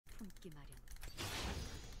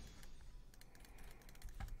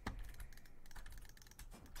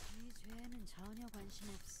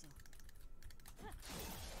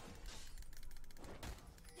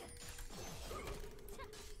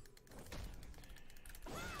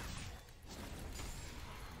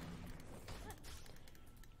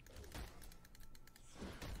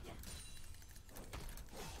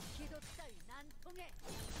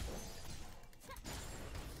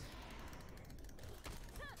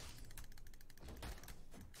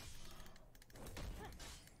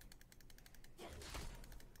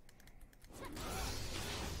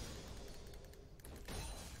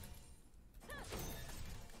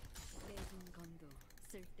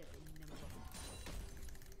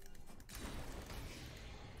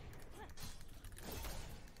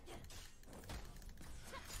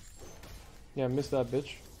Yeah, missed that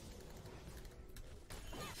bitch.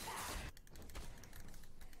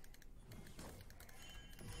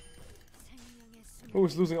 Oh,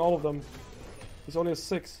 he's losing all of them. He's only a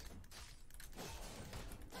 6.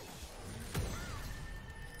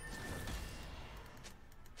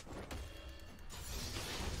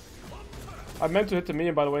 I meant to hit the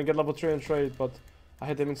minion, by the way, and get level 3 and trade, but I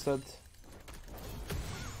hit him instead.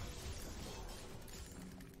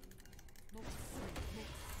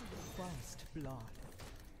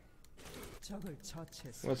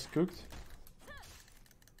 That's cooked.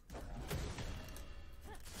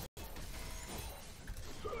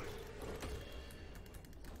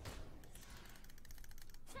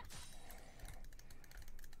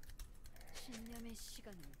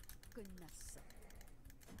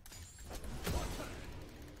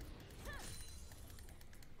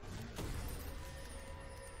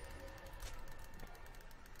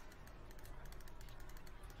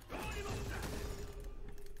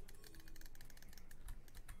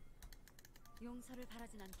 용서를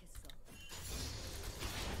바라진 않겠어.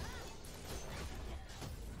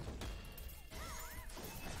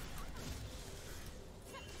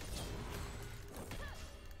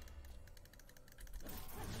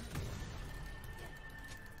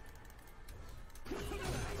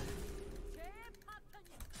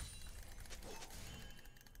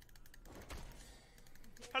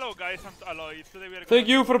 Hello guys, I'm Aloy. Today we are Thank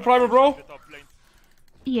you for the primer, bro.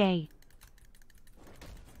 Yay.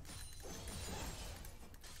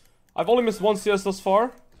 I've only missed 1 CS thus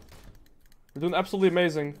far. We're doing absolutely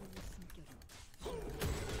amazing.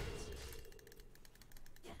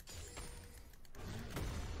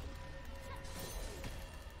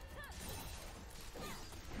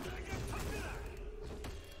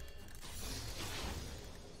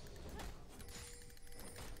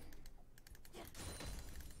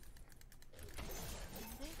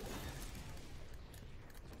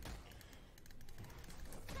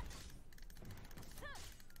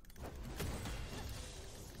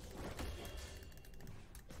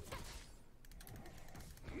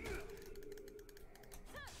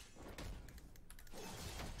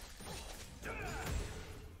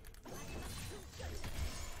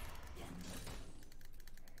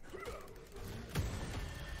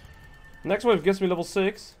 Next wave gets me level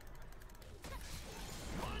 6.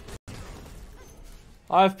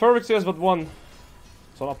 I have perfect CS but 1.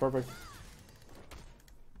 So not perfect.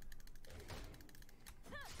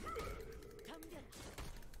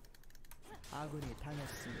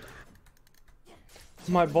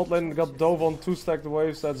 My bot lane got dove on 2 stacked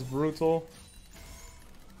waves, that's brutal.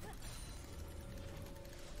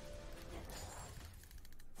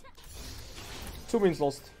 Two minions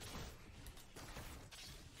lost.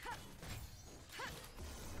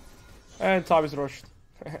 And time is rushed.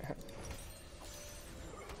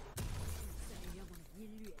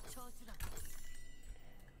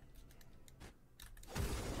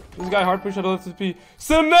 This guy hard push, I don't have to be.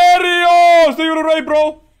 Scenarios! Thank you for the raid,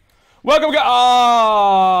 bro! Welcome, guys!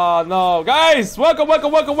 Ah, no. Guys, welcome. Guys,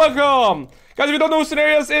 if you don't know who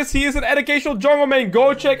Scenarios is, he is an educational jungle main.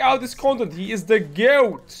 Go check out his content. He is the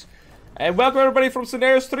GOAT. And welcome everybody from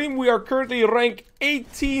Scenarios stream. We are currently rank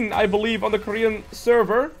 18, I believe, on the Korean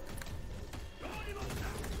server.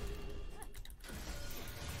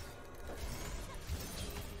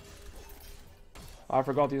 I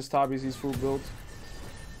forgot he has tabbies, he's full build.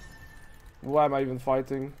 Why am I even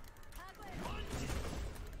fighting?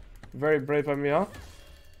 Very brave by me, huh?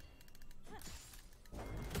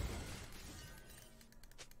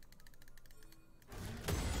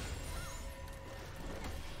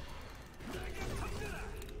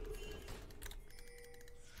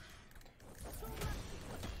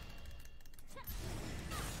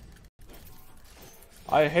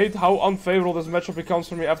 I hate how unfavorable this matchup becomes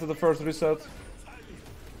for me after the first reset.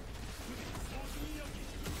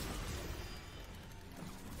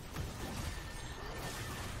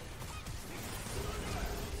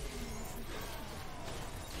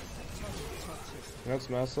 That's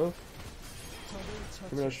massive.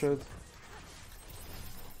 Give me that shit.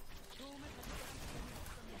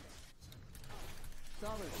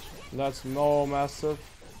 That's no massive.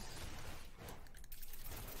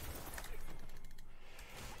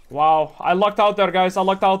 Wow, I lucked out there, guys. I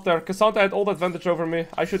lucked out there. Cassandra had all the advantage over me.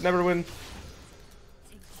 I should never win.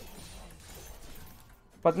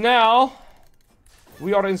 But now,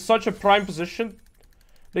 we are in such a prime position.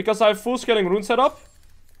 Because I have full scaling rune setup.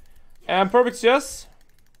 And perfect CS.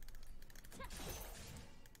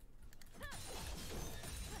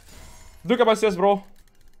 Look at my CS, bro.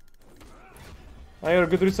 I hear a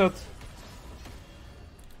good reset.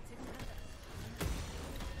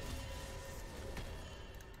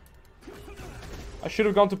 I should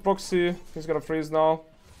have gone to proxy. He's gonna freeze now.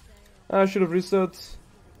 I should have reset.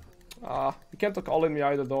 You can't talk all in me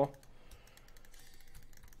either, though.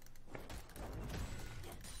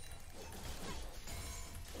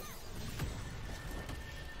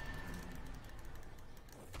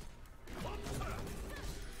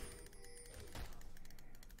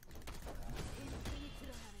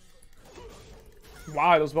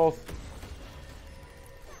 Wow, those both.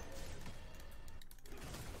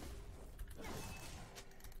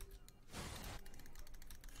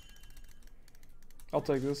 I'll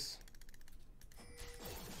take this.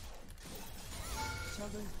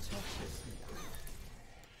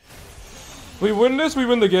 We win this, we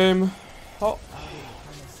win the game. Oh.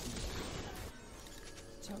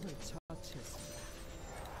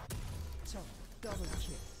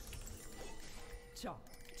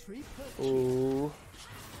 Ooh.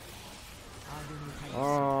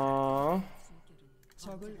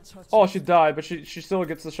 Oh, she died, but she still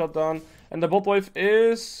gets the shutdown. And the bot wave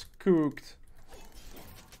is cooked.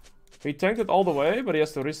 He tanked it all the way, but he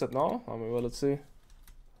has to reset now. I mean, well, let's see.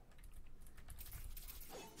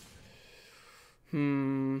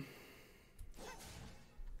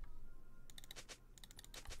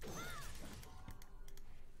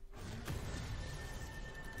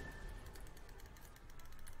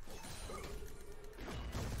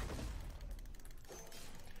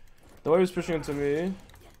 The wave is pushing into me.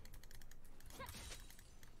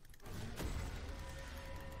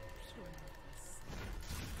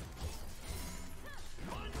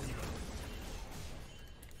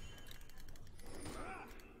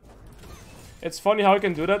 It's funny how I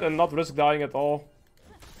can do that and not risk dying at all.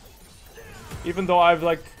 Even though I've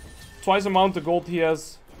like twice the amount of gold he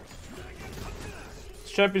has.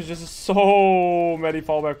 This champion just so many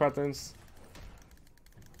fallback patterns.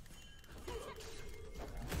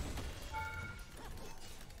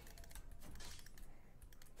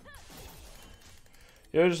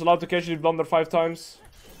 You're just allowed to casually blunder 5 times.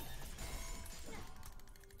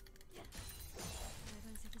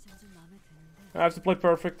 I have to play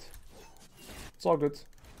perfect. It's all good.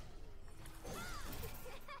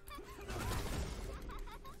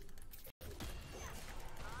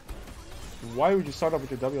 Why would you start up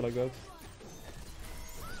with your W like that?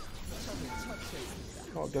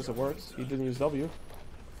 Oh, I guess it works. He didn't use W.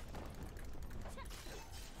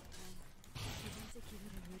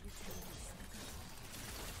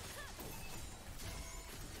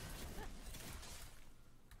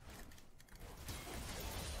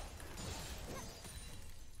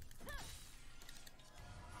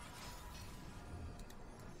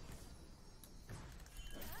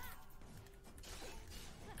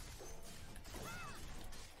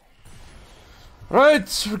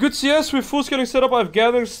 Right, good CS with full scaling setup. I have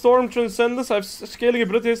Gathering Storm, Transcendence. I have scaling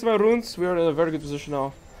ability to my runes. We are in a very good position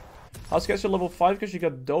now. I'll sketch you level 5 because you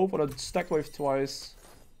got dope on a stack wave twice.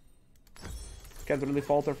 Can't really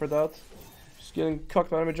falter for that. Just getting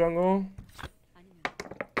cucked by my jungle.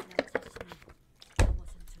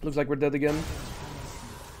 Looks like we're dead again.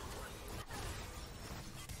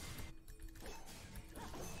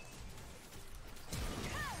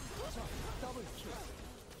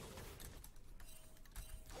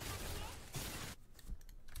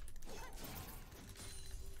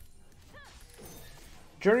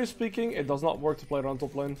 Generally speaking, it does not work to play around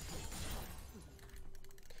top lane.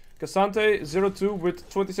 Cassante 0-2 with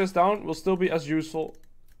 20 CS down will still be as useful.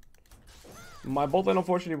 My bot lane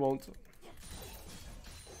unfortunately won't.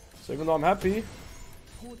 So even though I'm happy,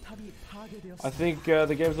 I think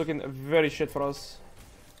the game's looking very shit for us.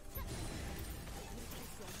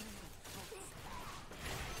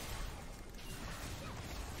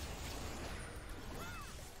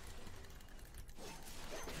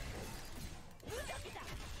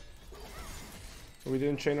 We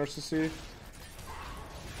didn't chain our CC.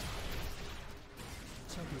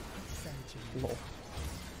 No.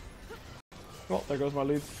 Well, there goes my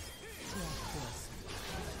lead.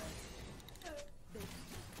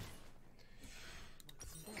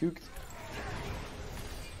 cooked.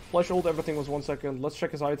 Flash ult, everything was 1 second. Let's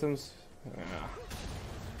check his items. Yeah.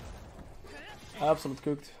 Absolute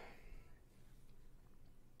cooked.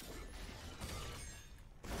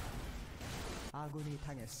 아군이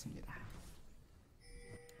당했습니다.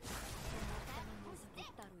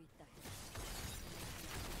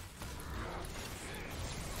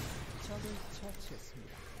 적을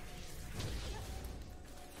처치했습니다.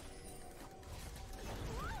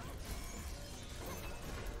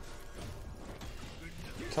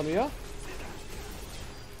 Tamiya?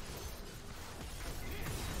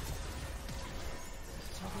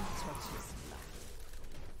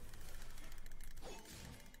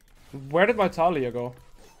 Where did my Talia go?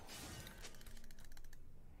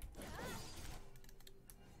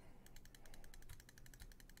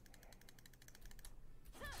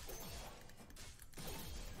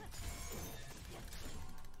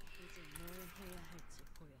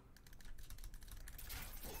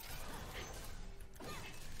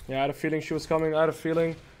 Yeah, I had a feeling she was coming. I had a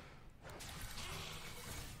feeling.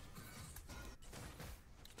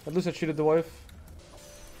 At least I cheated the wife.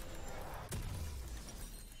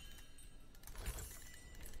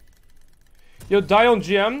 Yo, die on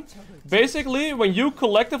GM. Basically, when you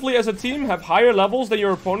collectively as a team have higher levels than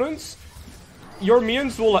your opponents, your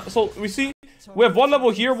minions will... So, we see, we have 1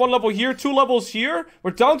 level here, 1 level here, 2 levels here.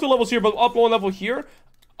 We're down 2 levels here, but up 1 level here.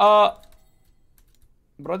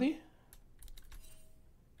 Brody?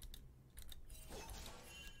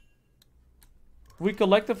 We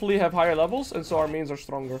collectively have higher levels, and so our minions are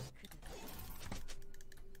stronger.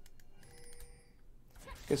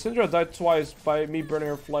 Okay, Syndra died twice by me burning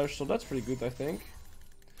her flesh, so that's pretty good, I think.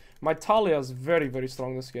 My Talia is very, very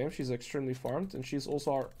strong this game. She's extremely farmed, and she's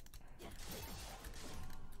also our...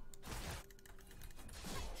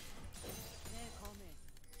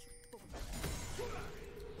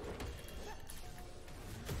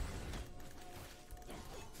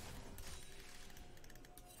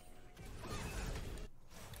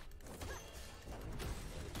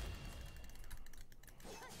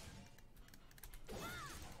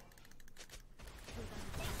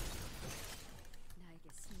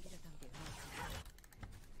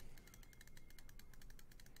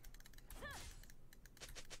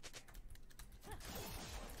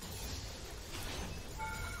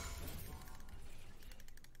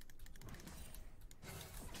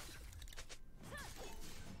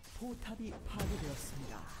 포탑이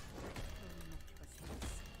파괴되었습니다.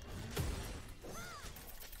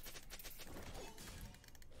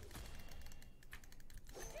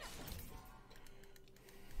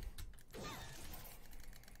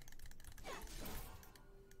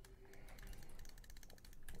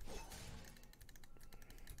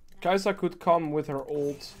 Kai'Sa could come with her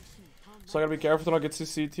ult. So I gotta be careful to not get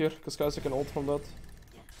CC'd here, because Kai'Sa can ult from that.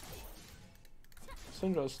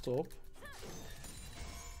 Syndra is top.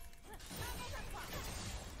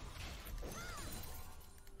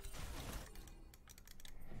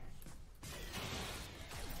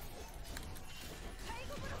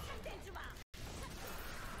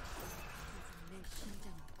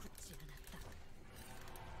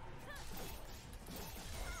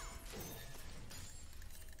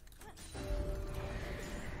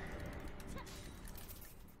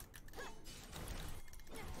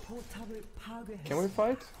 Can we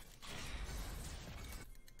fight?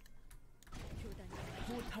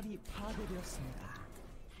 포탑이 파괴되었습니다.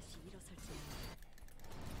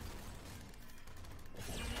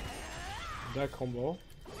 That combo.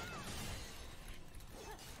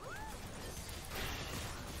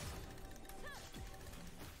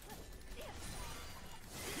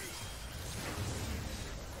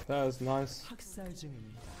 That is nice. 학살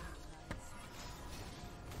중입니다.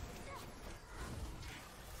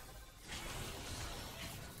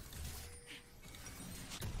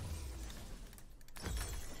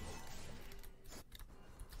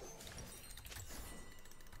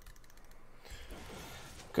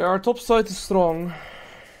 Okay, our top side is strong.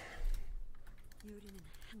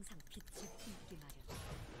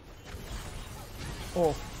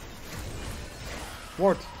 Oh.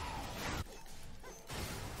 Ward.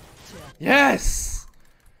 Yes!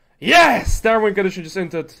 Yes! Darwin condition just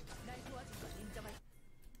entered.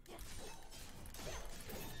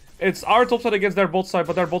 It's our top side against their bot side,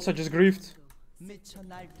 but their bot side just griefed.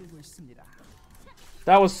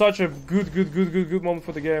 That was such a good moment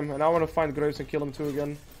for the game. And I want to find Graves and kill him too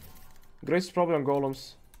again. Graves is probably on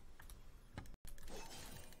golems.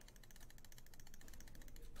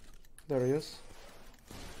 There he is.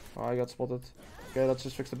 Oh, I got spotted. Okay, let's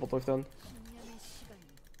just fix the bot wave then.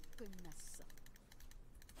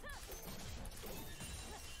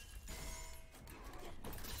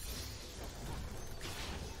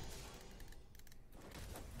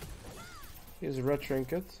 has a red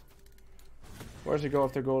trinket. Where's he go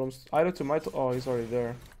after golems? Either to my oh, he's already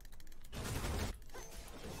there.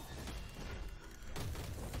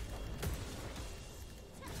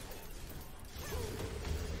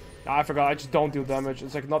 I forgot, I just don't deal damage.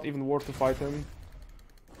 It's like not even worth to fight him.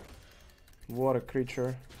 What a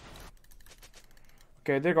creature.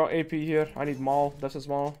 Okay, they got AP here. I need Maul. That's a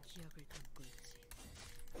small.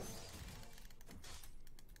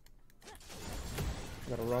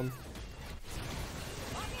 Gotta run.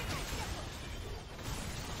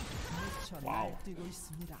 Wow.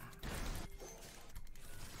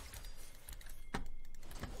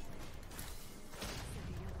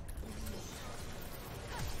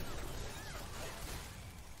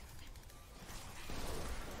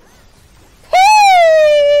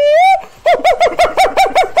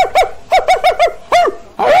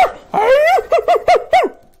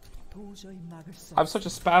 I'm such a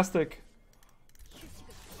spastic.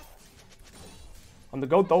 I'm the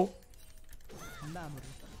goat though.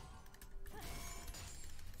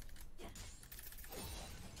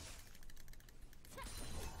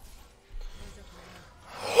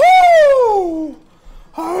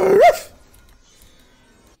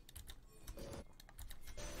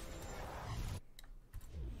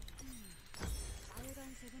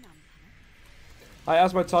 I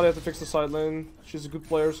asked my Talia to fix the side lane. She's a good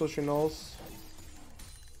player, so she knows.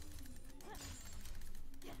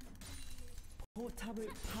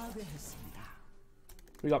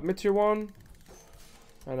 We got mid tier 1.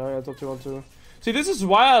 I know, yeah, top tier 1 too. See, this is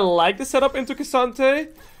why I like the setup into K'Sante.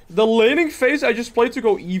 The laning phase I just played to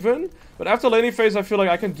go even, but after laning phase I feel like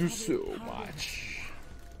I can do so much.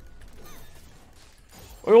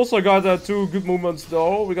 We also got 2 good movements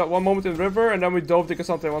though. We got 1 moment in river and then we dove the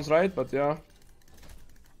K'Sante once, right? But yeah.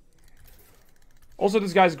 Also,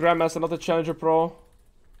 this guy's Grandmaster, not a Challenger Pro.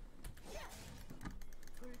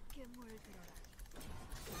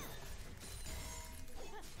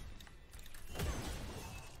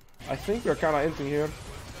 I think we're kind of inting here.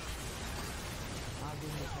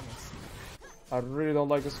 I really don't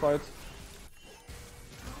like this fight.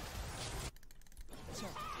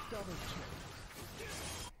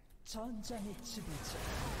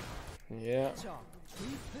 Yeah.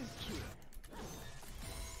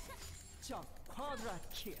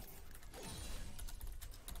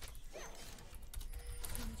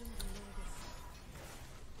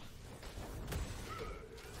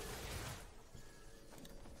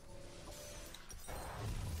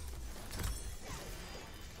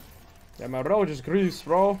 Yeah, my row just grease,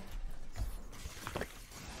 bro.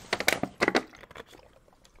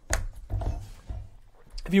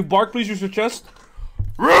 If you bark, please use your chest.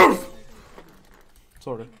 Roof!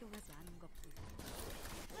 Sorry.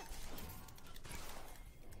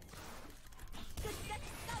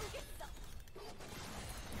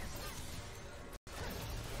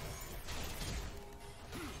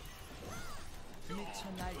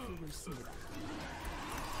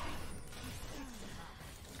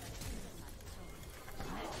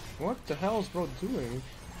 What the hell is bro doing?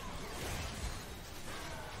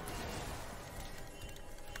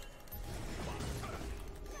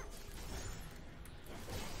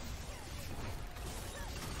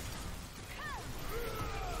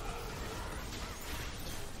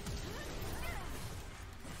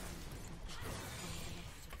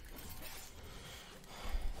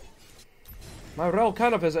 My rel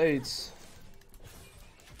kind of has AIDS.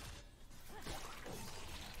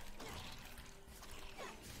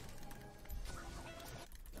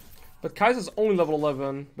 But Kai'Sa's only level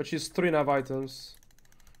 11, but she's 3.5 items.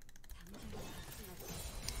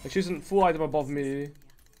 Like she's a full item above me.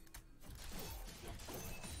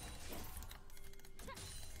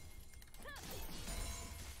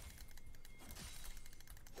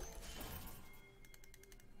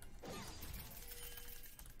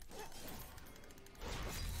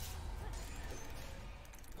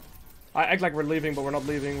 I act like we're leaving, but we're not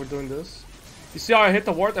leaving, we're doing this. You see how I hit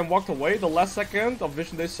the ward and walked away? The last second of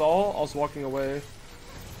vision they saw, I was walking away.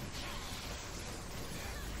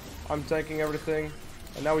 I'm tanking everything.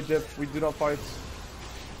 And now we dip, we do not fight.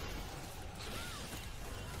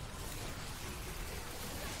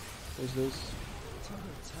 What's this?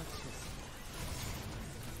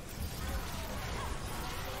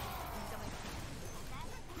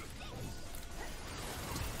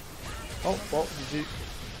 Oh, well, GG.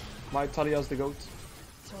 My Talia's the goat.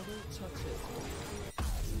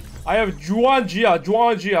 I have Juanjia,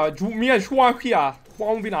 Mia Juanjia,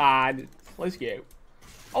 Juanbinad. Let's go.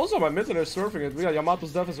 Also, my mid lane is surfing it. We got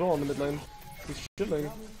Yamato's death as well on the mid lane. He's chilling.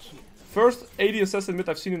 First 80 assassin mid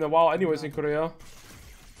I've seen in a while, anyways, in Korea.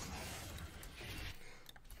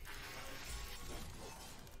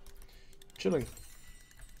 Chilling.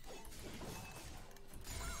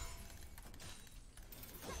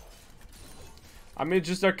 I mean,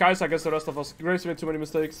 just their Kai'Sa against the rest of us. Grace made too many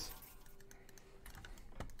mistakes.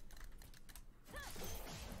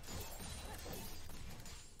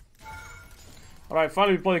 Alright,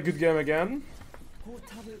 finally we played a good game again.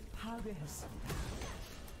 포탑을 파괴했습니다.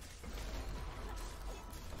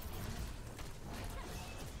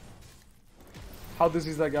 How dizzy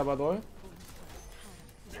is that guy, by the way?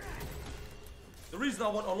 The reason I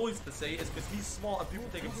want Aloys to say is because he's smart and people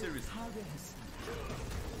take him seriously.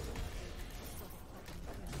 파괴했습니다.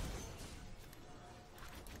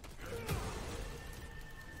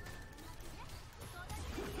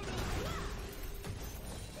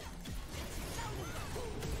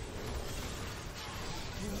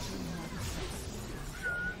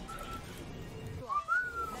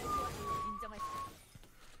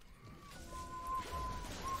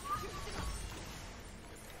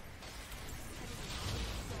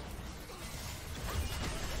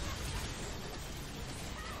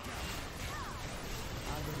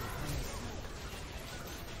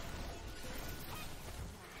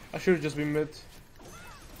 I should have just been mid.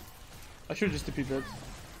 I should have just TP'd mid.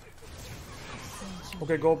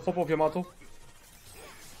 Okay, go pop off Yamato.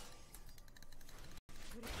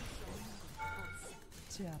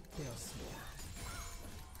 제압되었습니다.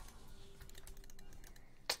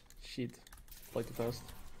 Shit. Played too fast.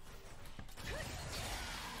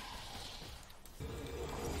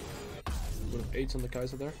 Would have 8s on the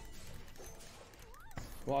Kai'Sa there.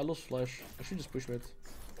 Well, I lost flash. I should just push mid.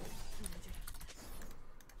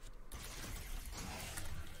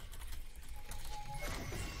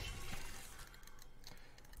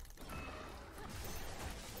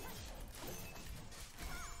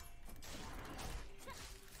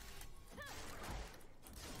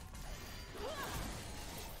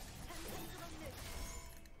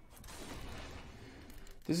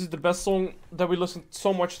 This is the best song that we listened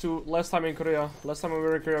so much to last time in Korea. Last time we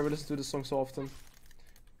were in Korea, we listened to this song so often.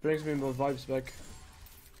 Brings me my vibes back.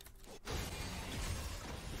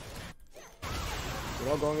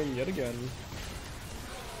 We're all going in yet again.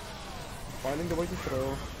 Finding the way to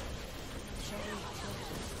throw.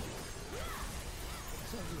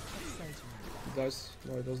 He dies.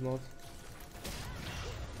 No, he does not.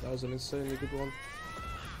 That was an insanely good one.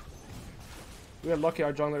 We are lucky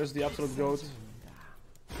our jungler is the absolute goat.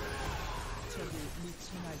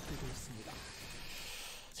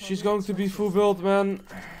 She's going to be full build, man.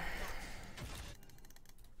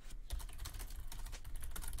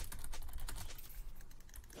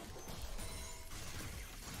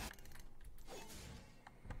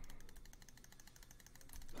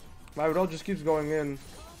 My roll just keeps going in.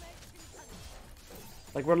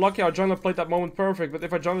 Like, we're lucky our jungler played that moment perfect, but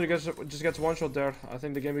if our jungler just gets one shot there, I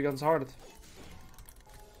think the game becomes hard.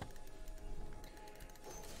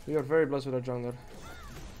 We are very blessed with our jungler.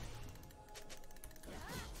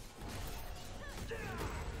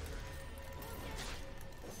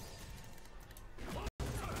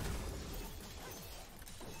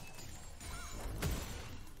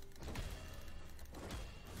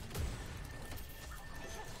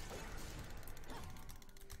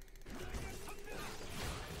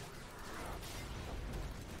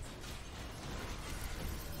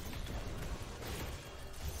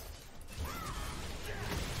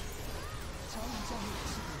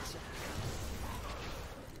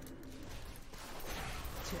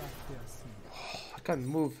 I can't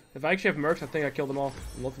move. If I actually have mercs, I think I killed them all.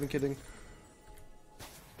 I'm not even kidding.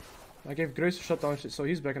 I gave Grace a shutdown, so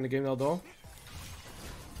he's back in the game now, though.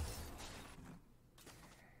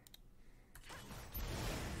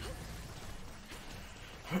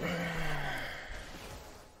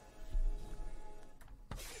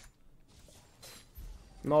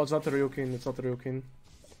 No, it's not the real king. It's not the real king.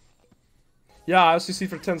 Yeah, I CC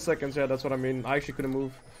for 10 seconds. Yeah, that's what I mean. I actually couldn't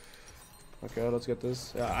move. Okay, let's get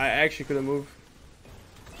this. Yeah, I actually couldn't move.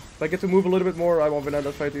 If I get to move a little bit more, I won't win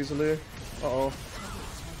that fight easily. Uh-oh.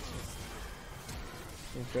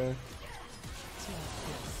 Okay.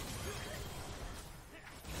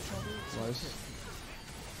 Nice.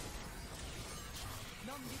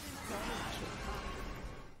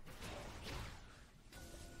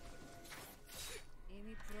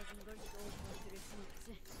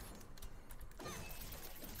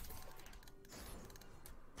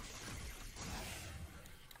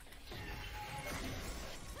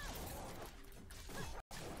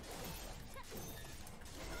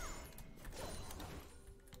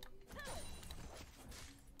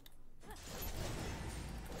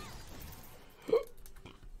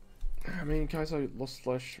 I mean, Kai'Sa lost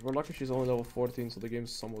Flash. We're lucky she's only level 14, so the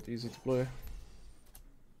game's somewhat easy to play.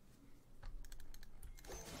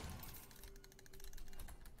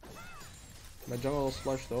 My jungle was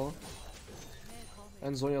splash though.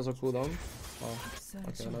 And Zonya's a cooldown. Oh,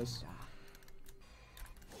 okay, nice.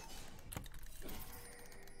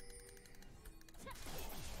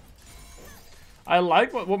 I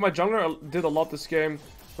like what my jungler did a lot this game.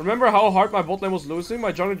 Remember how hard my bot lane was losing?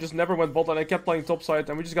 My jungler just never went bot lane. I kept playing top side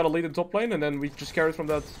and we just got a lead in top lane and then we just carried from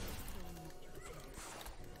that.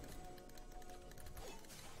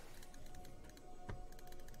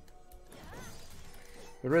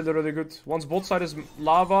 Really, really good. Once bot side is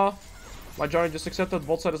lava, my jungler just accepted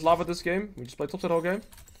bot side is lava this game. We just played top side whole game.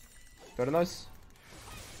 Very nice.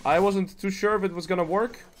 I wasn't too sure if it was gonna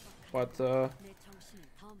work, but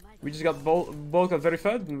we just got both got very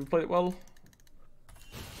fed and we played it well.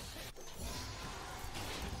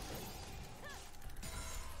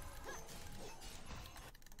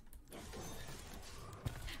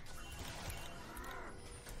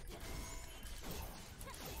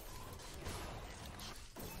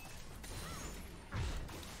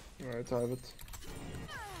 Alright, I have it.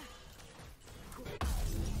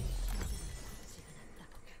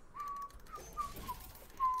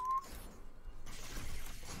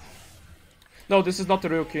 No, this is not the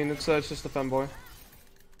real king, it's just a fanboy.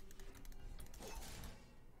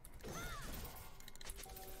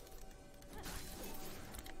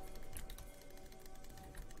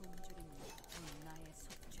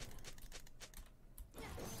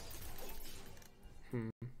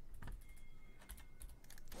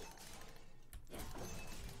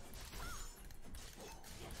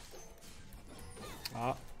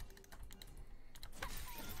 Ah.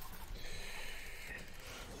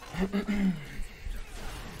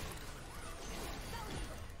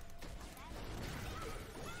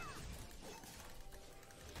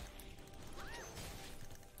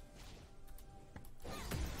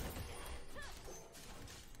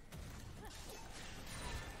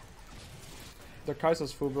 The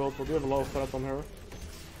Kai'Sa's full build, but we have a lot of threat on her.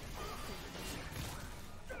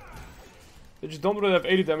 They just don't really have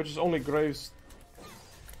 80 damage, it's only Graves.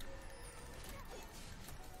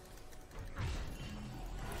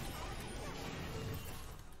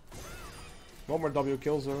 One more W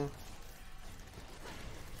kills her.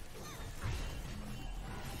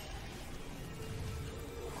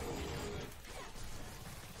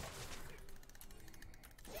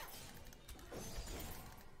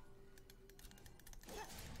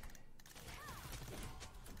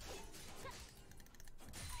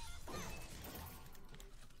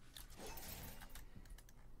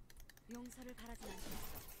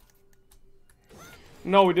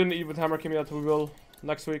 No, we didn't eat with Hammer Kim yet, we will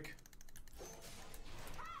next week.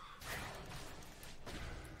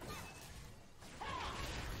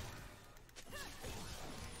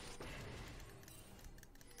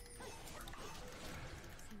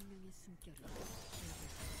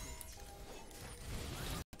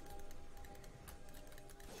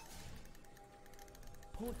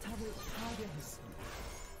 포탑을 파괴했습니다.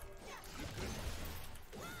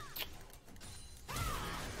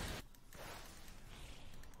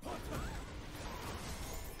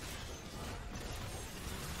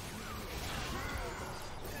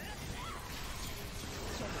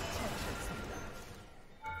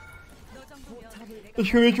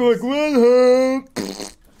 Ich will mich mal gewinnen.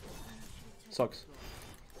 Sucks.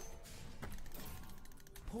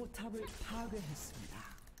 포탑을 파괴했습니다.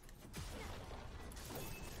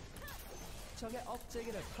 적의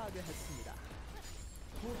업체계를 파괴했습니다.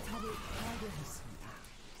 포탑을 파괴했습니다.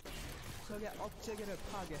 적의 업체계를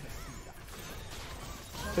파괴했습니다.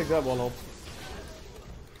 Take that one off.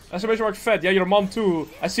 Exclamation mark fed. Yeah, your mom too.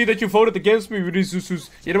 I see that you voted against me with these Zuzus.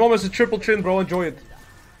 Your mom has a triple chin, bro. Enjoy it.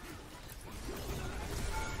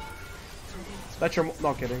 That's your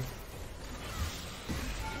not kidding.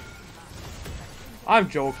 I'm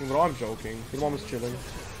joking, bro. I'm joking. Your mom is chilling.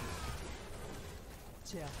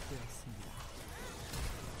 제압되었습니다.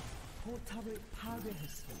 포탑을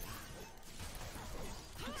파괴했습니다.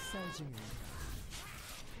 학살 중입니다.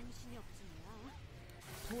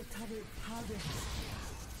 포탑을 파괴했습니다.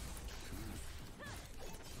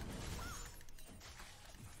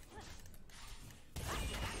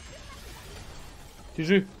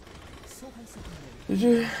 GG. 소환사분을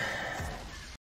GG.